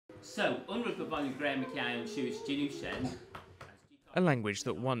So, a language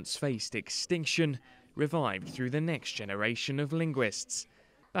that once faced extinction revived through the next generation of linguists.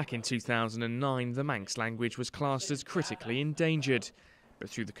 Back in 2009, the Manx language was classed as critically endangered, but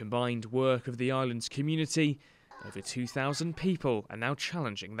through the combined work of the island's community, over 2,000 people are now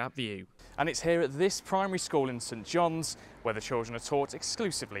challenging that view. And it's here at this primary school in St John's where the children are taught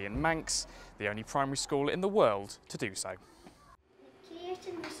exclusively in Manx, the only primary school in the world to do so.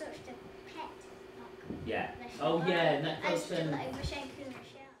 Yeah. Oh yeah.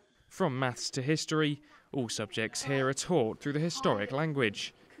 From maths to history, all subjects here are taught through the historic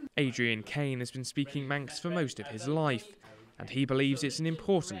language. Adrian Kane has been speaking Manx for most of his life, and he believes it's an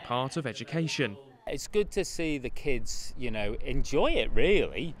important part of education. It's good to see the kids, enjoy it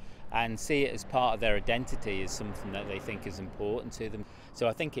really, and see it as part of their identity, as something that they think is important to them. So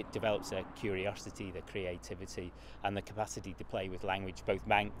I think it develops their curiosity, their creativity, and the capacity to play with language, both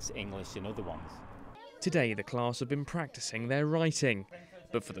Manx, English and other ones. Today the class have been practicing their writing,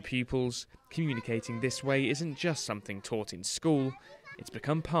 but for the pupils, communicating this way isn't just something taught in school, it's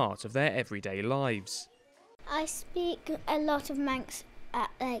become part of their everyday lives. I speak a lot of Manx at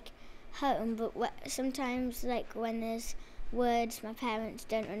home, but sometimes when there's words my parents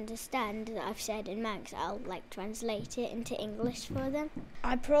don't understand that I've said in Manx, I'll translate it into English for them.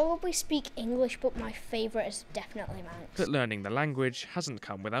 I probably speak English, but my favourite is definitely Manx. But learning the language hasn't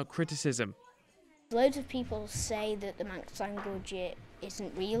come without criticism. Loads of people say that the Manx language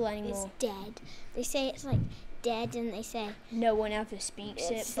isn't real anymore. It's dead. They say it's dead, and they say no one ever speaks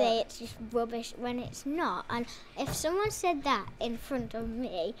it. Say it's just rubbish when it's not. And if someone said that in front of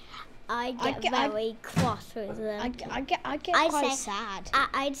me, I get very cross with them. I get quite sad.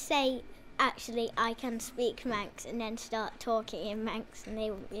 I'd say, actually, I can speak Manx, and then start talking in Manx, and they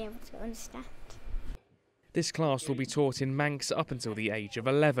won't be able to understand. This class will be taught in Manx up until the age of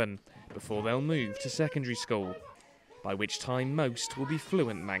 11, before they'll move to secondary school, by which time most will be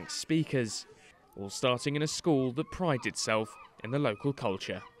fluent Manx speakers, all starting in a school that prides itself in the local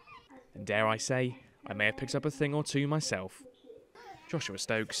culture. And dare I say, I may have picked up a thing or two myself. Joshua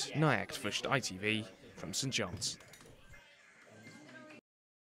Stokes, Station ITV from St John's.